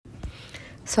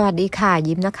สวัสดีค่ะ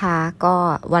ยิ้มนะคะก็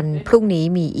วันพรุ่งนี้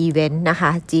มีอีเวนต์นะค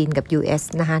ะจีนกับ US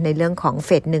นะคะในเรื่องของเฟ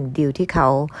ด1ดีลที่เขา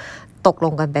ตกล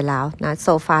งกันไปแล้วนะโซ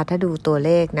ฟาถ้าดูตัวเ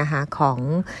ลขนะคะของ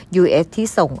US ที่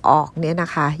ส่งออกเนี่ยน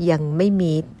ะคะยังไม่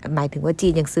มีหมายถึงว่าจี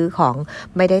นยังซื้อของ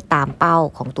ไม่ได้ตามเป้า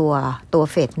ของตัว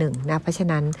เฟด1นะเพราะฉะ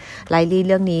นั้นไลลี่เ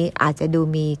รื่องนี้อาจจะดู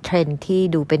มีเทรนด์ที่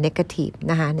ดูเป็นเนกาทีฟ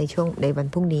นะคะในวัน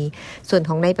พรุ่งนี้ส่วนข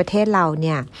องในประเทศเราเ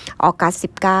นี่ยออกัส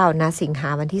19นะสิงหา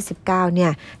วันที่19เนี่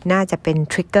ยน่าจะเป็น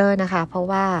ทริกเกอร์นะคะเพราะ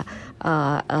ว่า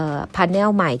พาเนล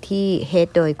ใหม่ที่เฮด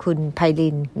โดยคุณไพลิ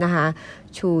นนะคะ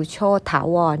ชูโชติถา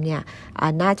วรเนี่ย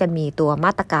น่าจะมีตัวม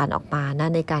าตรการออกมานะ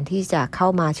ในการที่จะเข้า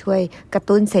มาช่วยกระ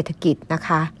ตุ้นเศรษฐกิจนะค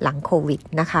ะหลังโควิด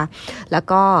นะคะแล้ว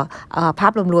ก็ภา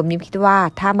พรวมๆนี้คิดว่า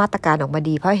ถ้ามาตรการออกมา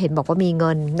ดีเพราะเห็นบอกว่ามีเ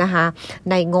งินนะคะ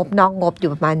ในงบนอกงบอ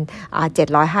ยู่ประมาณ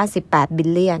758บิล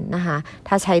เลียนนะคะ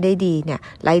ถ้าใช้ได้ดีเนี่ย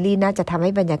ไลลี่น่าจะทำใ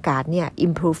ห้บรรยากาศเนี่ย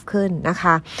improve ขึ้นนะค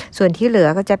ะส่วนที่เหลือ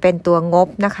ก็จะเป็นตัวงบ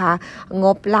นะคะง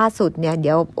บล่าสุดเนี่ยเ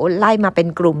ดี๋ยวไล่มาเป็น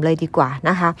กลุ่มเลยดีกว่า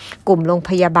นะคะกลุ่มโรง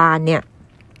พยาบาลเนี่ย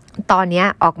ตอนนี้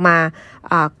ออกมา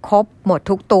ครบหมด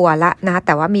ทุกตัวแล้วนะแ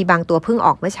ต่ว่ามีบางตัวเพิ่งอ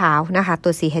อกเมื่อเช้านะคะตั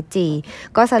ว CHG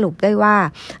ก็สรุปได้ว่า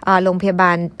โรงพยาบ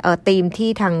าลทีมที่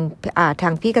ทา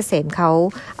งพี่เกษมเขา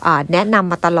แนะน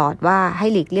ำมาตลอดว่าให้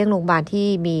หลีกเลี่ยงโรงพยาบาลที่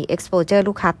มี exposure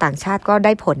ลูกค้าต่างชาติก็ไ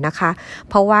ด้ผลนะคะ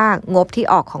เพราะว่างบที่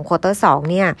ออกของควอเตอร์2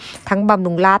เนี่ยทั้งบำ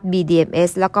รุงราษฎร์ BDMS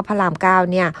แล้วก็พระราม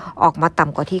9เนี่ยออกมาต่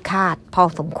ำกว่าที่คาดพอ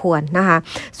สมควรนะคะ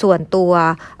ส่วนตัว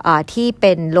ที่เ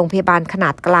ป็นโรงพยาบาลขนา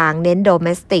ดกลางเน้น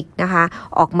domestic นะคะ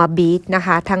ออกมาบีทนะค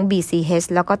ะทั้ง BCH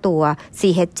แล้วก็ตัว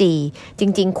CHG จ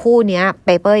ริงๆคู่นี้เป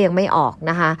เปอร์ยังไม่ออก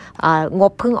นะคะง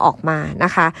บเพิ่งออกมาน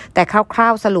ะคะแต่คร่า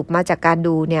วๆสรุปมาจากการ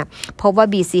ดูเนี่ยพบว่า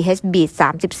BCH บีท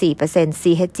 34%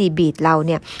 CHG บีทเราเ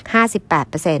นี่ย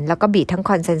 58% แล้วก็บีททั้ง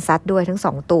คอนเซนซัสด้วยทั้ง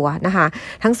2ตัวนะคะ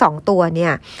ทั้ง2ตัวเนี่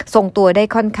ยทรงตัวได้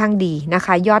ค่อนข้างดีนะค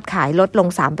ะยอดขายลดลง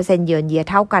 3% เยือนเยีย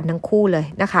เท่ากันทั้งคู่เลย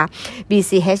นะคะ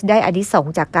BCH ได้อานิสง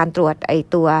ส์จากการตรวจ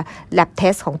ตัว lab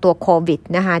test ของตัวโควิด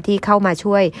นะคะที่เข้ามา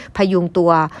ช่วยพยุงตั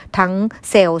วทั้ง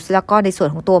เซลล์แล้วก็ในส่วน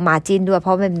ของตัว margin ด้วยเพร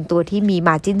าะมันเป็นตัวที่มี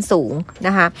margin สูงน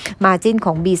ะคะ margin ข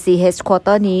อง BCH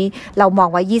quarter นี้เรามอง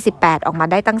ไว้28ออกมา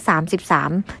ได้ตั้ง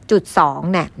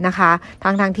 33.2 เนี่ยนะคะ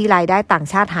ทั้งที่รายได้ต่าง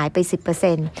ชาติหายไป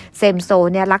 10% เซมโซ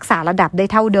เนี่ยรักษาระดับได้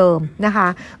เท่าเดิมนะคะ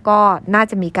ก็น่า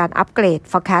จะมีการอัปเกรด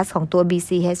forecast ของตัว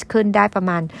BCH ขึ้นได้ประ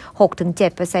มาณ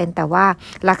 6-7% แต่ว่า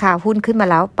ราคาหุ้นขึ้นมา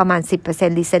แล้วประมาณ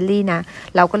 10% recently นะ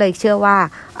เราก็เลยเชื่อว่า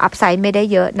upside ไม่ได้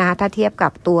เยอะนะถ้าเทียบกั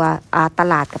บตัวต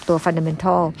ลาดกับตัว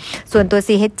fundamental ส่วนตัว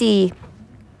CHG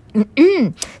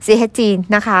CHG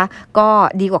นะคะก็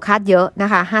ดีกว่าคาดเยอะนะ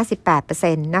คะ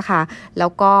 58% นะคะแล้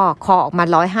วก็คอออกมา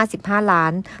155ล้า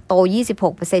นโต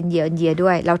 26%เยียร์ด้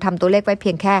วยเราทำตัวเลขไว้เพี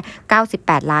ยงแค่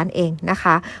98ล้านเองนะค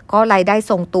ะก็รายได้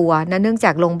ทรงตัวนะเนื่องจ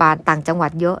ากโรงพยาบาลต่างจังหวั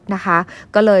ดเยอะนะคะ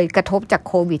ก็เลยกระทบจาก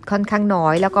โควิดค่อนข้างน้อ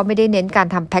ยแล้วก็ไม่ได้เน้นการ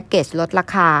ทำแพ็กเกจลดรา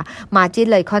คา margin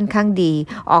เลยค่อนข้างดี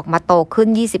ออกมาโตขึ้น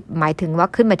20หมายถึงว่า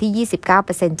ขึ้นมาที่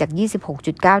 29% จาก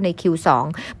 26.9 ใน Q2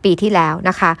 ปีที่แล้ว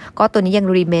นะคะก็ตัวนี้ยัง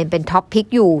เป็นท็อปพิก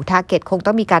อยู่ Target คงต้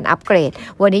องมีการอัปเกรด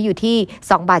วันนี้อยู่ที่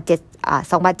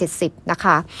2.70 นะค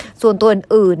ะส่วนตัว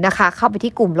อื่นๆนะคะเข้าไป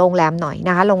ที่กลุ่มโรงแรมหน่อยน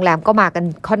ะคะโรงแรมก็มากัน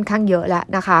ค่อนข้างเยอะแล้ว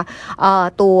นะคะ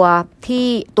ตั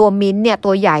วมิ้นท์เนี่ย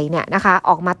ตัวใหญ่เนี่ยนะคะ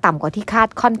ออกมาต่ำกว่าที่คาด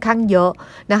ค่อนข้างเยอะ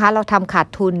นะคะเราทำขาด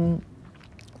ทุน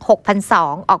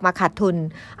6,200 ออกมาขาดทุน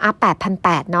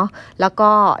8,800 เนาะแล้วก็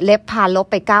เล็บพาลบ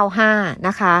ไป95น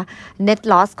ะคะ Net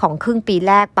Loss ของครึ่งปี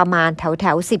แรกประมาณแถ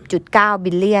ว 10.9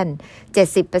 บิลเลียน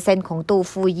 70% ของตัว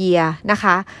Full Year นะค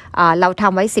ะเราท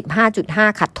ำไว้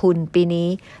 15.5 ขาดทุนปีนี้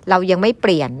เรายังไม่เป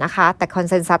ลี่ยนนะคะแต่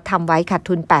Consensus ทำไว้ขาด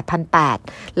ทุน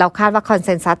 8,800 เราคาดว่า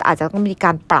Consensus อาจจะต้องมีก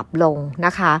ารปรับลงน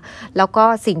ะคะแล้วก็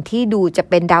สิ่งที่ดูจะ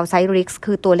เป็น Downside Risk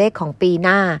คือตัวเลขของปีห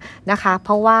น้านะคะเพ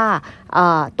ราะว่า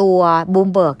ตัว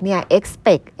Bloomberg เนี่ย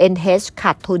expect NH ข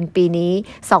าดทุนปีนี้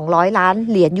200ล้าน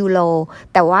เหรียญยูโร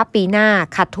แต่ว่าปีหน้า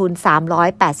ขาดทุน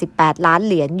388ล้านเ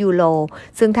หรียญยูโร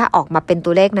ซึ่งถ้าออกมาเป็น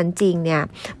ตัวเลขนั้นจริงเนี่ย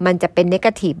มันจะเป็น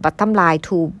negative bottom line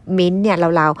to Mint เนี่ย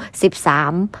ราวๆ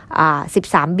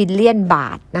13บิลเลียนบา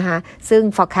ทนะคะซึ่ง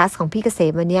forecast ของพี่เกษ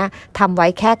มวันนี้ทำไว้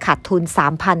แค่ขาดทุน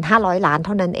 3,500 ล้านเ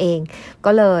ท่านั้นเอง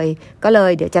ก็เล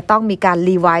ยเดี๋ยวจะต้องมีการ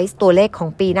revise ตัวเลขของ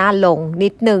ปีหน้าลงนิ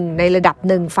ดนึงในระดับ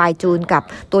หนึ่งไฟจูนกับ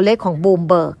ตัวเลขของ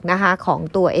Bloomberg นะคะของ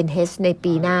ตัว NH ใน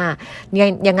ปีหน้า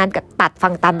อย่างนั้นก็ตัด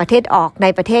ฝั่งต่างประเทศออกใน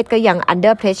ประเทศก็ยัง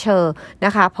under pressure น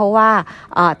ะคะเพราะว่า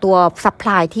ตัว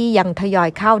supply ที่ยังทยอย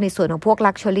เข้าในส่วนของพวก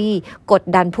luxury กด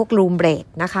ดันพวก room rate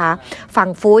นะคะฝั่ง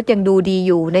ฟู้ดยังดูดีอ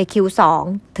ยู่ใน Q2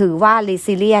 ถือว่า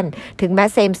resilient ถึงแม้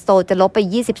same store จะลบไป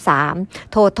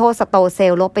23 total store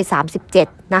sale ลบไป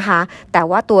37นะคะแต่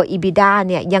ว่าตัว EBITDA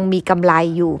เนี่ยยังมีกำไร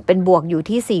อยู่เป็นบวกอยู่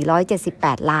ที่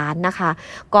478ล้านนะคะ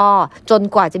ก็จน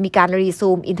กว่าจะมีการ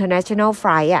resume international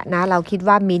flight นะเราคิด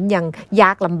ว่ามิ้นยังย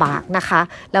ากลำบากนะคะ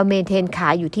เราเมนเทนขา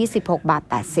ยอยู่ที่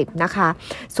16.80 นะคะ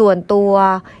ส่วนตัว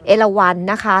เอราวัณ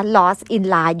นะคะ loss in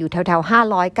line อยู่แถวๆ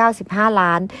595ล้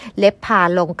านเล็บผ่าน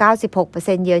ลง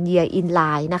 96% year in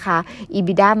line นะคะ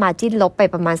EBITDA margin ลบไป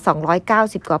ประมาณ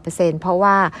290กว่า%เพราะ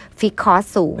ว่า fixed cost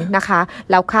สูงนะคะ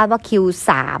เราคาดว่า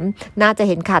Q3 น่าจะ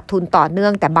เห็นขาดทุนต่อเนื่อ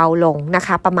งแต่เบาลงนะค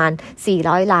ะประมาณ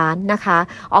400ล้านนะคะ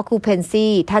occupancy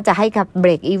ถ้าจะให้กับ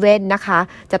break even นะคะ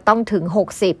จะต้องถึง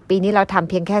60ปีนี้เราทำ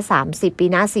เพียงแค่30ปี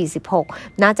หน้า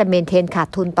46น่าจะเมนเทนขาด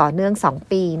ทุนต่อเนื่อง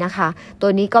2ปีนะคะตั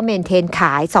วนี้ก็เมนเทนข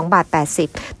าย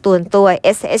2.80 ตัว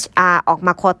SHR ออกม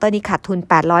าควอเตอร์นี้ขาดทุน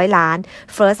800ล้าน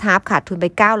first half ขาดทุนไป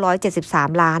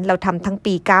973ล้านเราทำทั้ง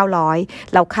ปี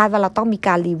900เราคาดว่าเราต้องมีก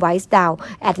าร revise down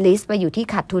at least มาอยู่ที่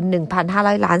ขาดทุน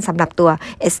 1,500 ล้านสำหรับตัว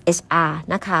SHR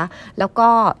นะคะแล้วก็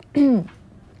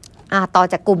ต่อ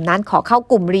จากกลุ่มนั้นขอเข้า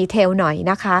กลุ่มรีเทลหน่อย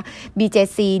นะคะ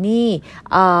BJC นี่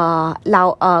เรา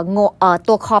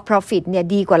ตัว core profit เนี่ย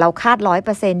ดีกว่าเราคาด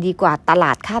 100% ดีกว่าตล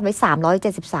าดคาดไว้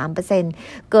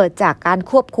 373% เกิดจากการ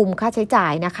ควบคุมค่าใช้จ่า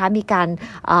ยนะคะมีการ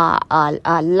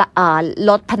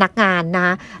ลดพนักงานน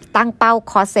ะตั้งเป้า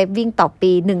cost saving ต่อ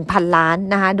ปี 1,000 ล้าน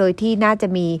นะคะโดยที่น่าจะ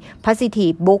มี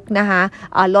positive book นะคะ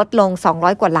ลดลง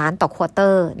200กว่าล้านต่อควอเตอ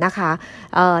ร์นะคะ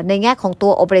ในแง่ของตั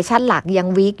ว operation หลักยัง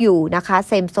weak อยู่นะคะ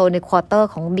same zone ในควอเตอร์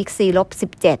ของ Big C ลบ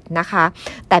17นะคะ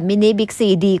แต่มินิ Big C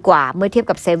ดีกว่าเมื่อเทียบ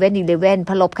กับ 7-Eleven เพ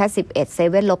ราะลบแค่11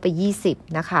 7ลบไป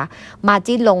20นะคะ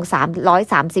margin ลง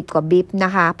330กว่าบิปน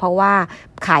ะคะเพราะว่า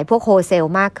ขายพวกโฮเซล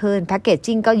มากขึ้นแพคเกจ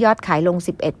จิ้งก็ยอดขายลง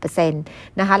 11%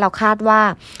 นะคะเราคาดว่า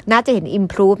น่าจะเห็น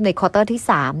improve ในควอเตอร์ที่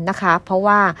3นะคะเพราะ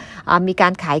ว่ามีกา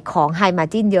รขายของ high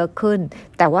margin เยอะขึ้น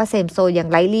แต่ว่าเซมโซยัง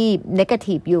ไลท์ลี่เนกา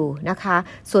ทีฟอยู่นะคะ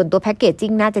ส่วนตัวแพคเกจจิ้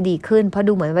งน่าจะดีขึ้นเพราะ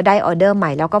ดูเหมือนว่าได้ออเดอร์ให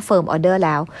ม่แล้วก็เฟิร์มออเดอร์แ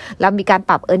ล้วแล้วมีการ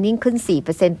ปรับ earning ขึ้น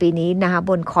 4% ปีนี้นะคะ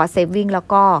บน cost saving แล้ว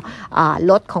ก็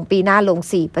ลดของปีหน้าลง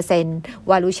 4%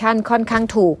 valuation ค่อนข้าง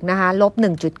ถูกนะคะลบ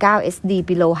 1.9 SD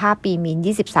below 5 ปีมีน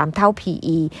23 เท่า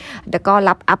PE แล้วก็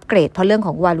รับอัปเกรดเพราะเรื่องข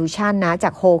อง valuation นะจา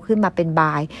ก hold ขึ้นมาเป็น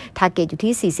buy target อยู่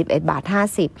ที่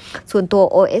41.50 ส่วนตัว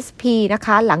OSP นะค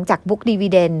ะหลังจาก book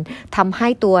dividend ทำให้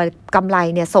ตัวกำไร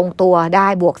เนี่ยทรงตัวได้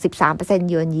บวก 13%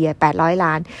 year-on-year 800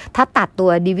 ล้านถ้าตัดตัว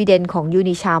dividend ของ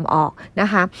Unicharm ออกนะ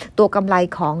คะตัวกำไร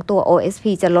ของตัว OSP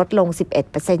จะลดลง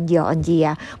 11% year-on-year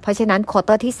เพราะฉะนั้นควอเต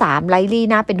อร์ที่3ไลลี่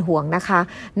น่าเป็นห่วงนะคะ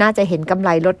น่าจะเห็นกำไร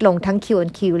ลดลงทั้ง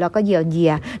Q-on-Q แล้วก็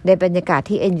year-on-year ในบรรยากาศ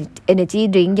ที่ Energy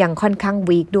Drink ยังค่อนข้าง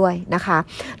weak ด้วยนะคะ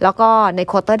แล้วก็ใน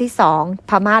ควอเตอร์ที่2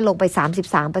พม่าลงไป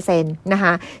 33% นะค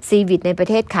ะซีวิตในประ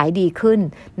เทศขายดีขึ้น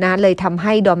นะเลยทำใ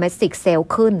ห้ domestic sale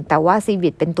ขึ้นแต่ว่าซี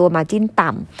วิตเป็นตัวmargin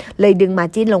ต่ำเลยดึง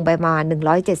margin ลงไปมา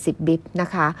170บิปนะ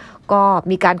คะก็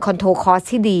มีการ control cost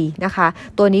ที่ดีนะคะ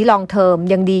ตัวนี้ long term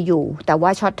ยังดีอยู่แต่ว่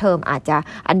า short term อาจจะ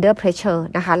under pressure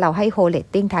นะคะเราให้ hold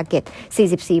rating target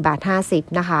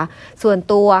 44.50 นะคะส่วน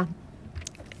ตัว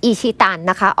อิชิตัน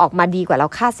นะคะออกมาดีกว่าเรา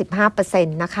คาด 15%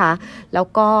 นะคะแล้ว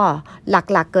ก็ห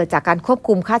ลักๆเกิดจากการควบ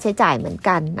คุมค่าใช้จ่ายเหมือน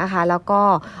กันนะคะแล้วก็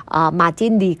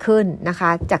margin ดีขึ้นนะคะ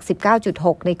จาก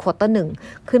 19.6 ในควอเตอร์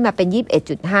1ขึ้นมาเป็น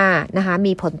 21.5 นะคะ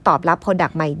มีผลตอบรับ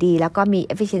product ใหม่ดีแล้วก็มี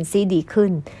efficiency ดีขึ้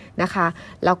นนะคะ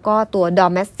แล้วก็ตัว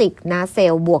domestic นะเซล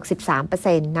ล์บวก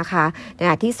 13% นะคะในข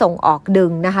ณะที่ส่งออกดึ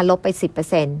งนะคะลบไป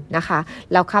 10% นะคะ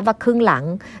เราคาดว่าครึ่งหลัง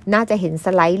น่าจะเห็น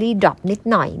slightly drop นิด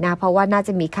หน่อยนะเพราะว่าน่าจ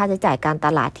ะมีค่าใช้จ่ายการต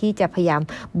ลาดที่จะพยายาม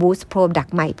boost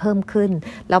product ใหม่เพิ่มขึ้น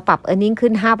เราปรับ earning ขึ้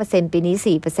น 5% ปีนี้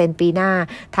 4% ปีหน้า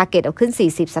target เอาขึ้น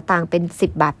40สตางค์เป็น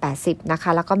10.80 นะค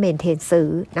ะแล้วก็ maintain ซื้อ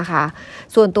นะคะ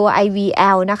ส่วนตัว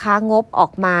IVL นะคะงบออ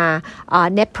กมา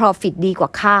net profit ดีกว่า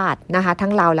คาดนะคะทั้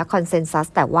งเราและ consensus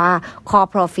แต่ว่า core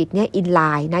profit เนี่ย in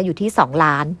line นะอยู่ที่2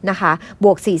ล้านนะคะบ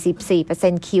วก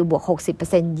 44% Q บวก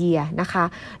 60% year นะคะ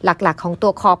หลักๆของตั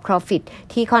ว core profit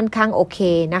ที่ค่อนข้างโอเค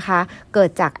นะคะเกิด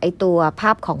จากไอตัวภ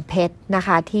าพของเพชรนะค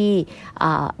ะที่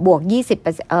บวก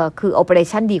 20% คือ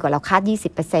operation ดีกว่าเราคาด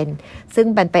 20% ซึ่ง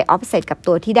มันไป offset กับ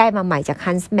ตัวที่ได้มาใหม่จาก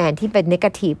Huntsman ที่เป็น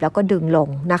negative แล้วก็ดึงลง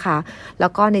นะคะแล้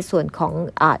วก็ในส่วนของ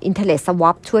interest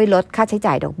swap ช่วยลดค่าใช้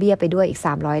จ่ายดอกเบี้ยไปด้วยอีก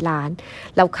300ล้าน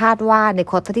เราคาดว่าใน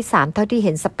ควอเตอร์ที่3เท่าที่เ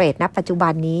ห็นสเปรดณปัจจุบั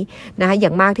นนี้นะคะอย่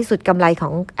างมากที่สุดกำไรขอ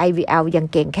ง IVL ยัง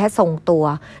เก่งแค่ทรงตัว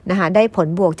นะคะได้ผล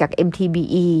บวกจาก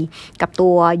MTBE กับตั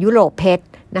วยุโรปเพชร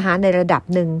นะคะในระดับ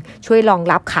หนึ่งช่วยรอง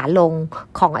รับขาลง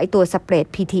ของไอตัวสเปรด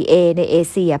PTA ในเอ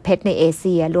เชียเพชรในเอเ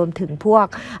ชียรวมถึงพวก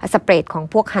สเปรดของ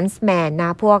พวก Huntsman น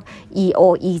ะพวก EO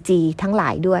EG ทั้งหลา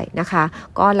ยด้วยนะคะ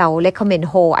ก็เรา recommend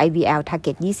hold IVL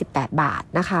target 28 บาท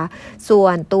นะคะส่ว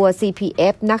นตัว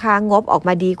CPF นะคะงบออกม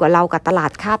าดีกว่าเรากับตลา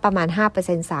ดคาดประมาณ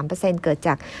 5% 3% เกิดจ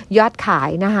ากยอดขาย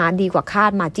นะคะดีกว่าคา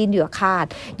ด margin ดีกว่าคาด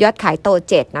ยอดขายโต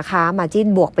7นะคะ margin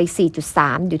บวกไป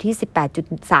 4.3 อยู่ที่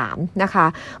 18.3 นะคะ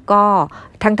ก็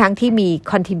ทั้งที่มี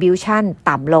contribution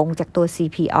ต่ำลงจากตัว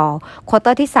CPO ควอเต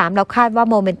อร์ที่3เราคาดว่า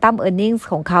momentum earnings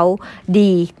ของเขา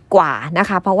ดีกว่านะ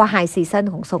คะเพราะว่า high season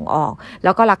ของส่งออกแ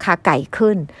ล้วก็ราคาไก่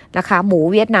ขึ้นนะคะหมู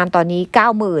เวียดนามตอนนี้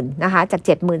 90,000 นะคะจาก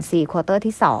 74,000 ควอเตอร์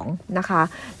ที่2นะคะ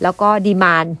แล้วก็ดีม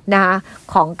านด์นะคะ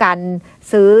ของการ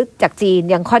ซื้อจากจีน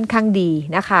ยังค่อนข้างดี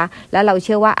นะคะแล้วเราเ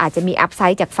ชื่อว่าอาจจะมีอัพไซ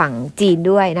ด์จากฝั่งจีน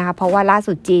ด้วยนะคะเพราะว่าล่า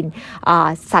สุดจีน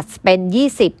สัดเป็น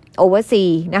20โอเวอร์ซี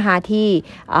นะคะที่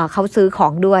เขาซื้อขอ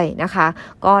งด้วยนะคะ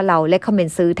ก็เรา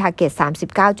recommend ซื้อ target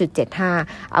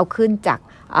 39.75 เอาขึ้นจาก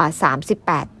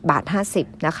38.50 บาท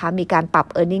นะคะมีการปรับ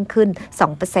earning ขึ้น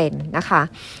 2% นะคะ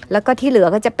แล้วก็ที่เหลือ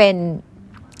ก็จะเป็น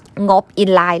งบ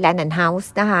inline land and house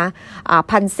นะคะ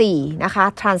1,400 นะคะ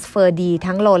transfer ดี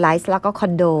ทั้ง low rise แล้วก็คอ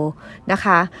นโดนะค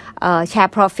ะ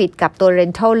share profit กับตัว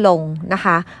rental ลงนะค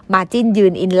ะ margin ยื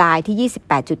น inline ที่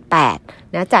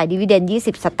 28.8 นะจ่าย dividend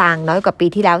 20 สตางค์น้อยกว่าปี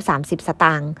ที่แล้ว30 สต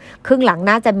างค์ครึ่งหลัง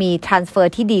น่าจะมี transfer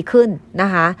ที่ดีขึ้นนะ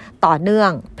คะต่อเนื่อ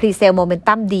ง pre-sale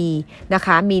momentum ดีนะค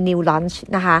ะมี new launch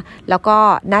นะคะแล้วก็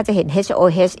น่าจะเห็น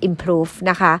HOH improve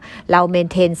นะคะเรา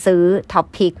maintain ซื้อ top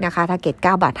pick นะคะ target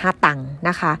 9 บาท 5 ตังค์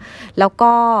นะคะแล้ว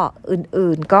ก็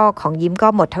อื่นๆก็ของยิ้มก็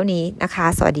หมดเท่านี้นะคะ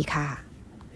สวัสดีค่ะ